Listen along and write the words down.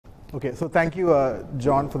Okay, so thank you,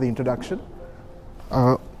 John, for the introduction.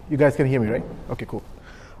 You guys can hear me, right? Okay, cool.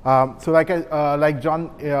 So like John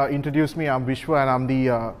introduced me, I'm Wishwa, and I'm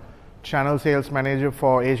the channel sales manager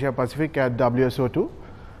for Asia Pacific at WSO2.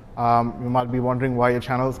 You might be wondering why a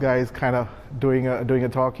channels guy is kind of doing a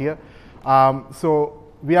talk here. So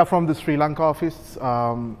we are from the Sri Lanka office,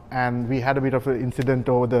 and we had a bit of an incident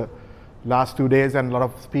over the last 2 days, and a lot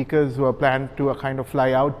of speakers who are planned to kind of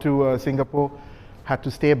fly out to Singapore had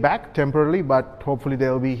to stay back temporarily, but hopefully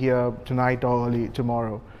they'll be here tonight or early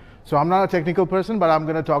tomorrow. So I'm not a technical person, but I'm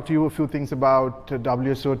going to talk to you a few things about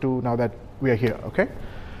WSO2 now that we are here, okay?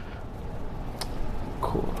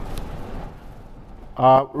 Cool.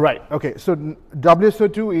 Right, okay, so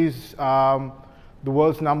WSO2 is the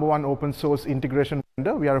world's #1 open source integration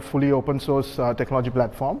vendor. We are a fully open source technology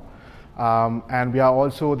platform. And we are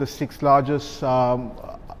also the 6th largest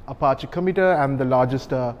Apache committer and the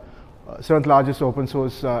largest 7th largest open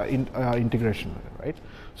source integration, right?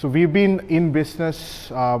 So we've been in business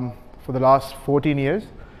for the last 14 years.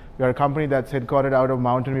 We are a company that's headquartered out of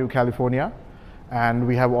Mountain View, California, and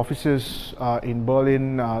we have offices in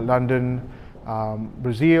Berlin, London,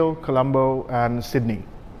 Brazil, Colombo, and Sydney,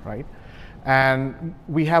 right? And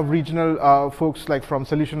we have regional folks like from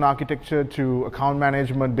solution architecture to account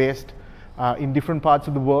management based in different parts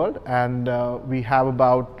of the world, and we have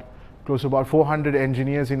close to about 400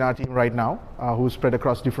 engineers in our team right now who spread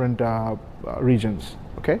across different regions,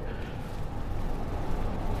 okay?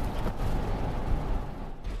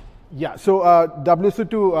 Yeah, so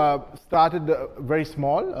WSO2 started very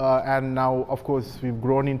small, and now, of course, we've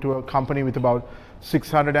grown into a company with about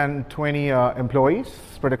 620 employees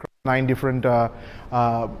spread across 9 different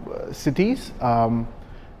cities.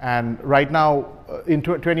 And right now, in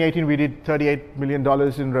 2018, we did $38 million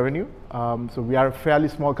in revenue. So we are a fairly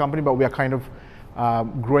small company, but we are kind of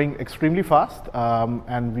growing extremely fast.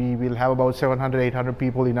 And we will have about 700, 800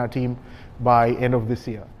 people in our team by end of this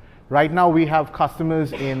year. Right now, we have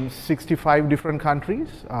customers in 65 different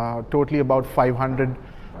countries, totally about 500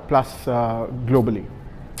 plus globally,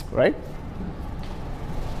 right?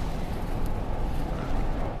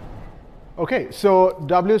 Okay, so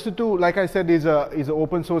WSO2, like I said, is an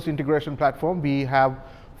open source integration platform. We have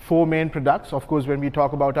 4 main products. Of course, when we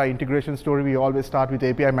talk about our integration story, we always start with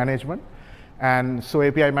API management. And so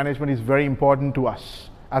API management is very important to us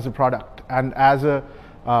as a product and as a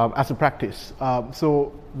practice.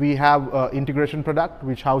 So we have an integration product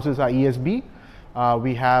which houses our ESB.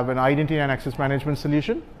 We have an identity and access management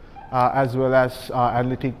solution, as well as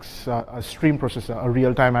analytics, a stream processor, a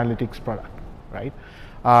real-time analytics product, right?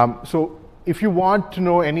 So if you want to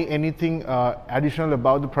know anything additional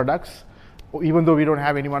about the products, even though we don't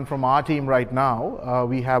have anyone from our team right now,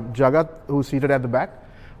 we have Jagat, who's seated at the back,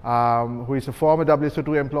 who is a former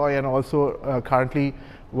WSO2 employee and also currently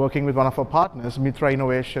working with one of our partners, Mitra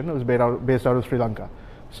Innovation, who's based out of Sri Lanka.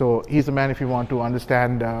 So he's the man if you want to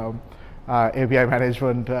understand API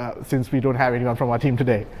management, since we don't have anyone from our team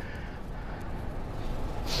today.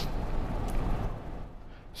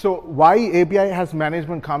 So why API has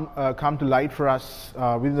management come to light for us?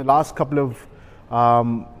 Within the last couple of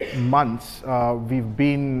months, we've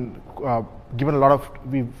been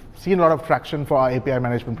we've seen a lot of traction for our API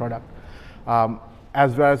management product.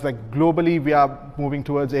 As well as like globally, we are moving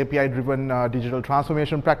towards API-driven digital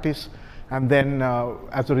transformation practice. And then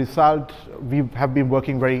as a result, we have been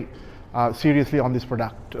working very seriously on this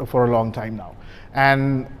product for a long time now.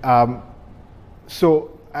 And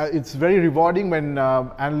it's very rewarding when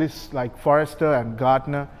analysts like Forrester and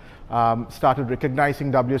Gartner started recognizing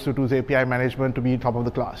WSO2's API management to be top of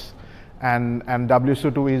the class. And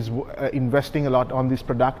WSO2 is investing a lot on this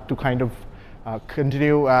product to kind of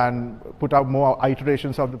continue and put out more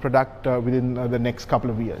iterations of the product within the next couple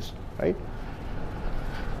of years, right?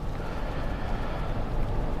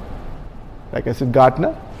 Like I said,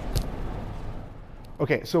 Gartner.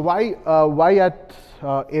 Okay, so why at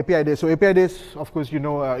API Days? So API Days, of course, you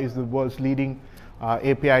know, is the world's leading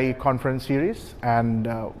API conference series, and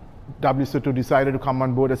WSO2 decided to come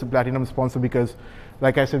on board as a platinum sponsor because,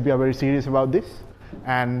 like I said, we are very serious about this,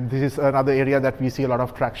 and this is another area that we see a lot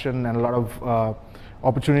of traction and a lot of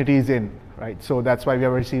opportunities in, right? So that's why we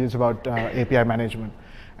are very serious about API management.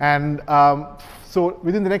 And so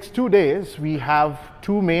within the next 2 days, we have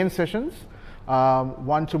 2 main sessions.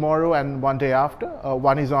 One tomorrow and one day after.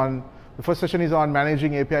 The first session is on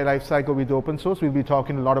managing API lifecycle with open source. We'll be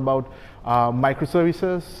talking a lot about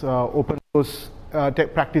microservices, open source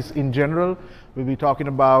tech practice in general. We'll be talking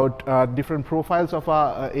about different profiles of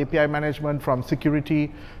our API management, from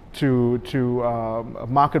security to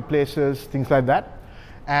marketplaces, things like that.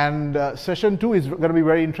 And session 2 is going to be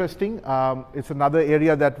very interesting. It's another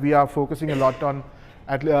area that we are focusing a lot on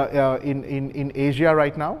in Asia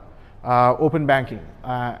right now, open banking.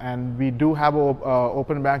 And we do have an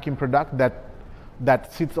open banking product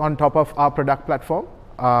that sits on top of our product platform.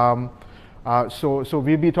 So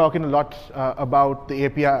we'll be talking a lot about the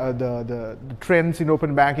API, the trends in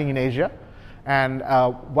open banking in Asia, and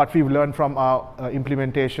what we've learned from our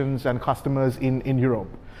implementations and customers in Europe.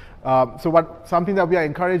 Something that we are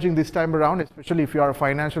encouraging this time around, especially if you are a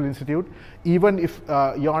financial institute, even if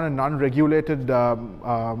you're in a non-regulated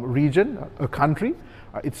region, a country,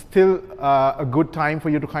 it's still a good time for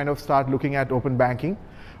you to kind of start looking at open banking.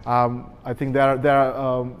 I think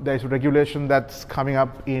there's regulation that's coming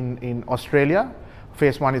up in Australia.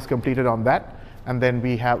 Phase 1 is completed on that, and then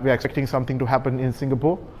we are expecting something to happen in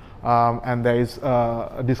Singapore, and there is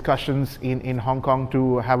discussions in Hong Kong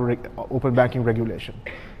to have open banking regulation.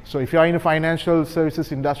 So if you are in the financial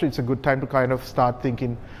services industry, it's a good time to kind of start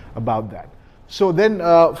thinking about that. So then,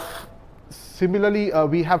 similarly,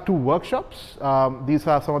 we have 2 workshops. These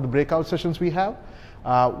are some of the breakout sessions we have.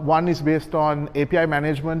 One is based on API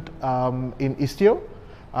management in Istio.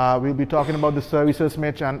 We'll be talking about the services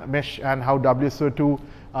mesh and how WSO2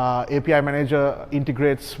 API manager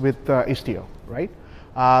integrates with Istio, right?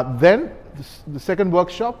 Then the second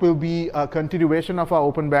workshop will be a continuation of our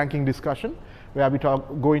open banking discussion, where we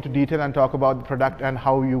go into detail and talk about the product and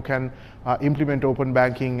how you can implement open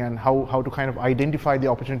banking and how to kind of identify the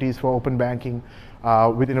opportunities for open banking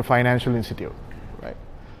within a financial institute, right?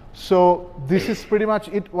 So this is pretty much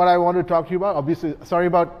it, what I want to talk to you about. Obviously, sorry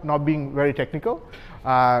about not being very technical,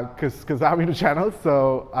 because I'm into channels,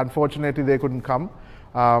 so unfortunately they couldn't come.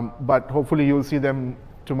 But hopefully you'll see them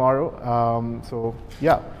tomorrow. So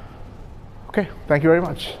yeah. Okay, thank you very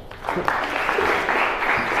much.